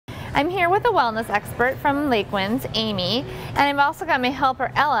I'm here with a wellness expert from Lakewinds, Amy, and I've also got my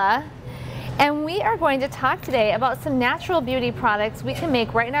helper, Ella, and we are going to talk today about some natural beauty products we can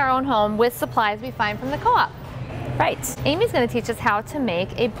make right in our own home with supplies we find from the co-op. Right. Amy's going to teach us how to make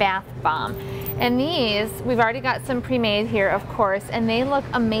a bath bomb. And these, we've already got some pre-made here, of course, and they look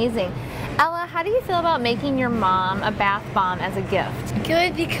amazing. Ella, how do you feel about making your mom a bath bomb as a gift?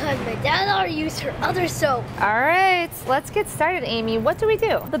 Good, because my dad already used her other soap. All right, let's get started, Amy. What do we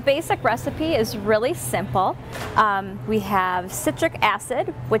do? The basic recipe is really simple. We have citric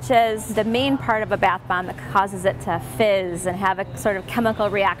acid, which is the main part of a bath bomb that causes it to fizz and have a sort of chemical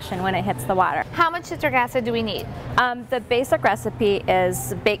reaction when it hits the water. How much citric acid do we need? The basic recipe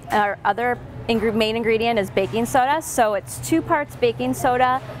is main ingredient is baking soda, so it's 2 parts baking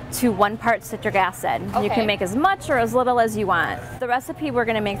soda to 1 part citric acid. Okay. You can make as much or as little as you want. The recipe we're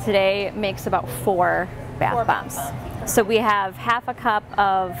going to make today makes about 4 bath bombs. So we have 1/2 cup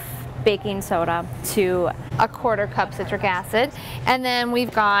of baking soda to 1/4 cup citric acid, and then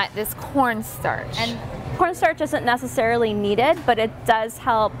we've got this cornstarch. And cornstarch isn't necessarily needed, but it does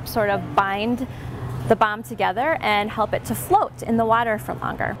help sort of bind the bomb together and help it to float in the water for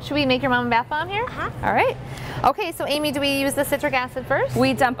longer. Should we make your mom a bath bomb here? All right. Okay, so Amy, do we use the citric acid first?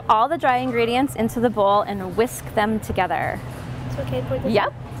 We dump all the dry ingredients into the bowl and whisk them together. It's okay for this?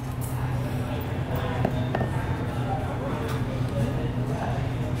 Yep.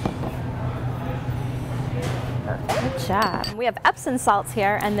 Good job. We have Epsom salts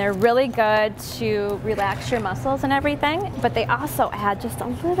here, and they're really good to relax your muscles and everything, but they also add just a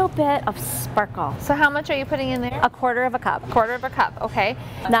little bit of sparkle. So how much are you putting in there? 1/4 cup. 1/4 cup, okay.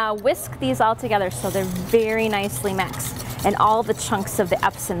 Now whisk these all together so they're very nicely mixed and all the chunks of the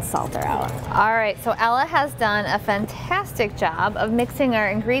Epsom salt are out. All right, so Ella has done a fantastic job of mixing our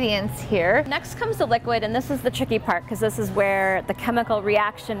ingredients here. Next comes the liquid, and this is the tricky part because this is where the chemical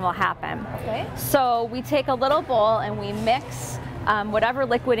reaction will happen. Okay. So we take a little bowl and we mix whatever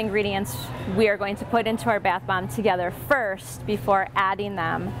liquid ingredients we are going to put into our bath bomb together first before adding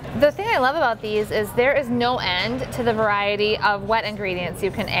them. The thing I love about these is there is no end to the variety of wet ingredients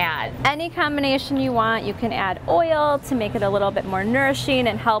you can add. Any combination you want. You can add oil to make it a little bit more nourishing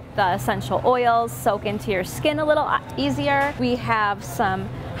and help the essential oils soak into your skin a little easier. We have some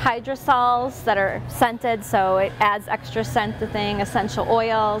hydrosols that are scented, so it adds extra scent to things, essential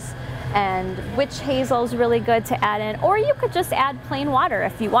oils. And witch hazel is really good to add in, or you could just add plain water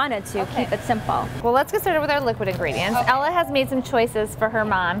if you wanted to. Okay. Keep it simple. Well, let's get started with our liquid ingredients. Okay. Ella has made some choices for her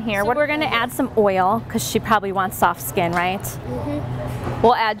mom here. So we're going to add some oil because she probably wants soft skin, right? Mm-hmm.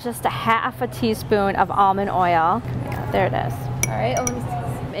 We'll add just 1/2 teaspoon of almond oil. There it is. All right.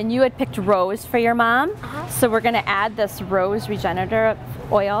 And you had picked rose for your mom, so we're going to add this rose regenerative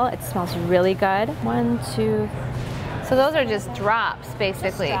oil. It smells really good. 1, 2. So those are just drops,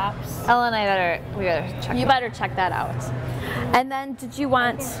 basically. Just drops. Ella and we better check. You better check that out. And then, did you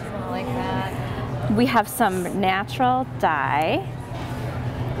want? Like that. We have some natural dye.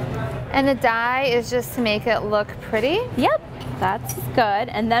 And the dye is just to make it look pretty. Yep, that's good.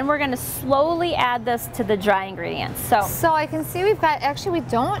 And then we're going to slowly add this to the dry ingredients. So I can see we've got. Actually, we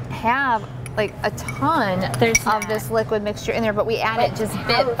don't have like a ton of this liquid mixture in there, but we add it just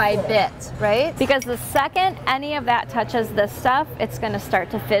bit by bit, right? Because the second any of that touches this stuff, it's going to start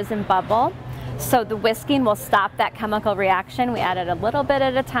to fizz and bubble. So the whisking will stop that chemical reaction. We add it a little bit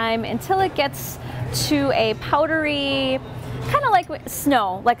at a time until it gets to a powdery, kind of like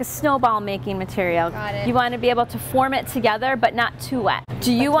snow, like a snowball making material. Got it. You want to be able to form it together, but not too wet.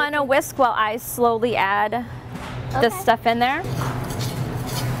 Do you want to whisk while I slowly add this stuff in there?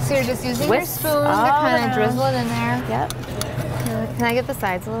 So you're just using your spoon to kind of drizzle it in there. Yep. Can I get the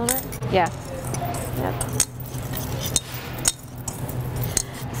sides a little bit? Yeah. Yep.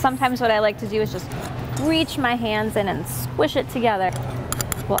 Sometimes what I like to do is just reach my hands in and squish it together.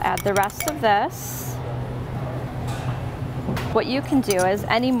 We'll add the rest of this. What you can do is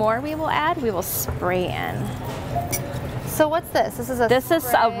any more we will add, we will spray in. So what's this? This is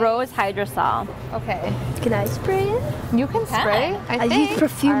a rose hydrosol. Okay. Can I spray it? You can spray. I used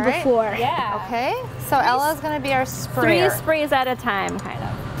perfume before. Yeah. Okay. So Ella's going to be our sprayer. 3 sprays at a time, kind of.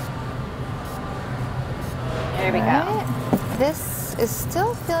 There we go. This is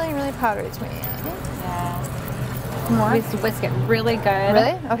still feeling really powdery to me. Yeah. More. We whisk it really good.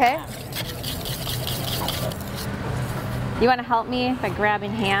 Really? Okay. You want to help me by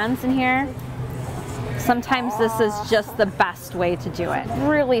grabbing hands in here? Sometimes this is just the best way to do it.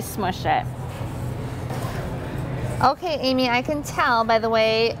 Really smush it. Okay, Amy, I can tell by the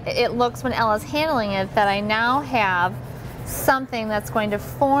way it looks when Ella's handling it that I now have something that's going to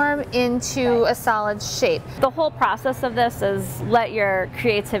form into a solid shape. The whole process of this is let your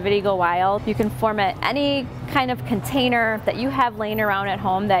creativity go wild. You can form it any kind of container that you have laying around at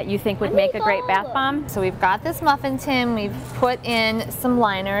home that you think would make a great bath bomb. So we've got this muffin tin, we've put in some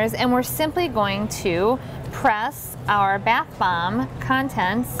liners, and we're simply going to press our bath bomb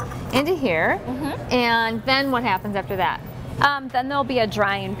contents into here. And then what happens after that? Then there'll be a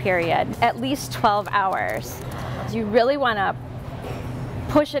drying period, at least 12 hours. You really want to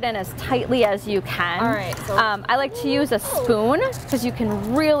push it in as tightly as you can. All right. So I like to use a spoon because you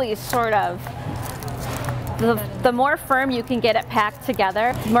can really sort of, the more firm you can get it packed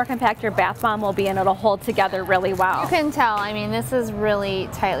together, the more compact your bath bomb will be, and it'll hold together really well. you can tell, I mean, this is really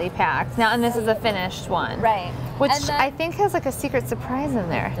tightly packed. Now, and this is a finished one. Right. Which And then- I think has like a secret surprise in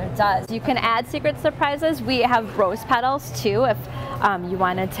there. It does. You can add secret surprises. We have rose petals too if you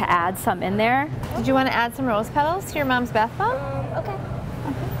wanted to add some in there. Did you want to add some rose petals to your mom's bath bomb? Okay.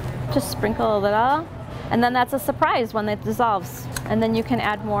 Just sprinkle a little, and then that's a surprise when it dissolves. And then you can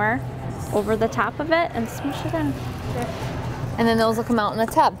add more over the top of it and smush it in. And then those will come out in the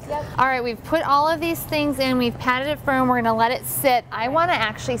tub. Yep. All right, we've put all of these things in, we've patted it firm, we're gonna let it sit. I wanna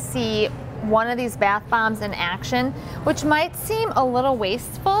actually see one of these bath bombs in action, which might seem a little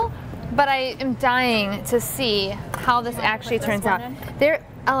wasteful, but I am dying to see how this actually turns out. There,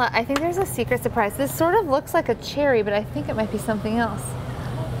 Ella, I think there's a secret surprise. This sort of looks like a cherry, but I think it might be something else.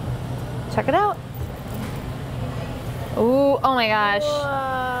 Check it out. Ooh, oh my gosh.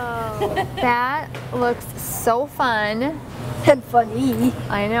 Whoa. That looks so fun. And funny.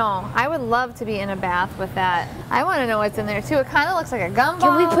 I know. I would love to be in a bath with that. I want to know what's in there too. It kind of looks like a gumball.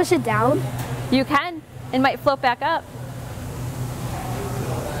 Can we push it down? You can. It might float back up.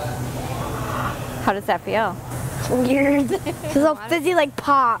 How does that feel? Weird. Because it'll fizzy like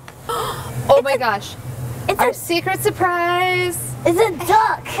pop. Oh my gosh. It's Our a, secret surprise it's a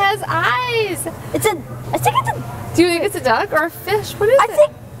duck. has eyes. I think it's a, Do you think it's a duck or a fish? What is I it?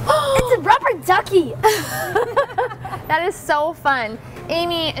 think it's a rubber ducky. That is so fun.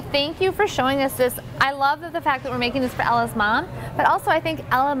 Amy, thank you for showing us this. I love the fact that we're making this for Ella's mom, but also I think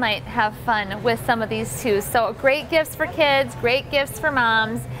Ella might have fun with some of these too. So great gifts for kids, great gifts for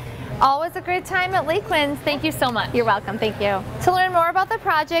moms. Always a great time at Lakewinds. Thank you so much. You're welcome. Thank you. To learn more about the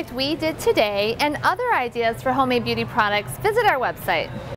project we did today and other ideas for homemade beauty products, visit our website.